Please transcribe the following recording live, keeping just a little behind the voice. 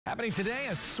Happening today,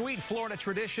 a sweet Florida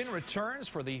tradition returns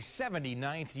for the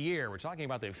 79th year. We're talking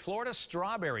about the Florida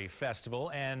Strawberry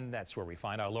Festival, and that's where we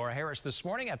find our Laura Harris this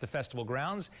morning at the festival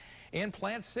grounds in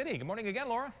Plant City. Good morning again,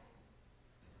 Laura.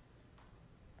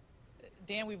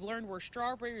 Dan, we've learned where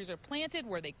strawberries are planted,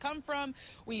 where they come from.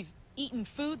 We've eaten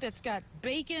food that's got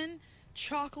bacon,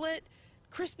 chocolate,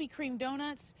 Krispy Kreme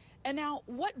donuts. And now,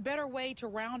 what better way to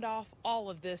round off all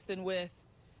of this than with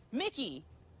Mickey,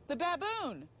 the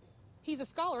baboon? He's a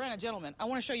scholar and a gentleman. I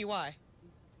want to show you why.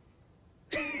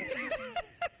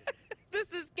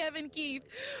 This is Kevin Keith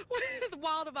with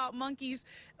Wild About Monkeys.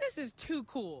 This is too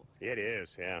cool. It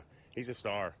is, yeah. He's a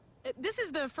star. This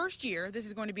is the first year this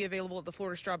is going to be available at the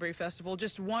Florida Strawberry Festival.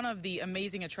 Just one of the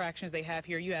amazing attractions they have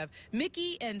here. You have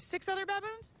Mickey and 6 other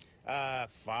baboons?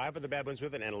 5 of the baboons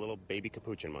with it and a little baby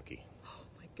capuchin monkey. Oh,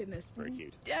 my goodness. Very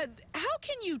cute. How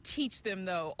can you teach them,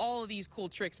 though, all of these cool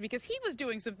tricks? Because he was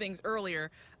doing some things earlier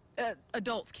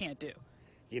adults can't do.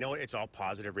 You know what? It's all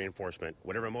positive reinforcement.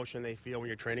 Whatever emotion they feel when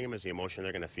you're training them is the emotion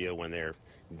they're going to feel when they're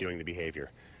doing the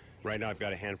behavior. Right now, I've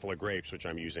got a handful of grapes, which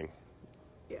I'm using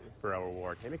for our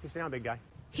reward. Hey, make you sit down, big guy.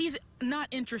 He's not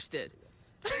interested.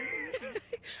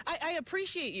 I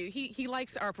appreciate you. He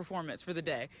likes our performance for the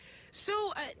day. So,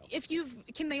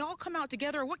 can they all come out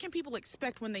together, or what can people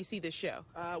expect when they see this show?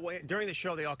 Well, during the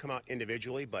show, they all come out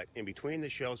individually, but in between the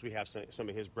shows, we have some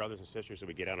of his brothers and sisters that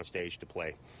we get out on stage to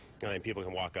play. And people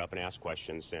can walk up and ask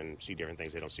questions and see different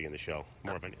things they don't see in the show.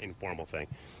 More of an informal thing.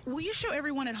 Will you show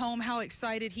everyone at home how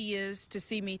excited he is to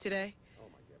see me today? Oh,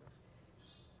 my goodness.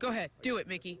 Go ahead. Do it,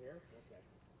 Mickey.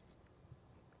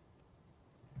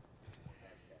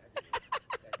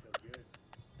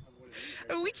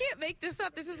 We can't make this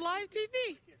up. This is live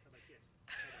TV.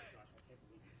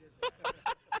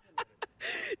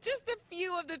 Just a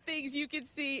few of the things you can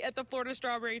see at the Florida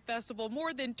Strawberry Festival.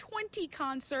 More than 20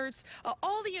 concerts.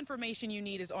 All the information you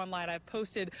need is online. I've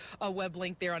posted a web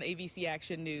link there on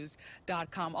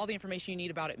avcactionnews.com. All the information you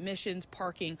need about admissions,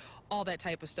 parking, all that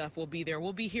type of stuff will be there.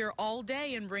 We'll be here all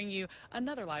day and bring you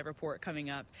another live report coming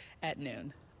up at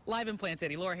noon. Live in Plant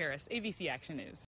City, Laura Harris, ABC Action News.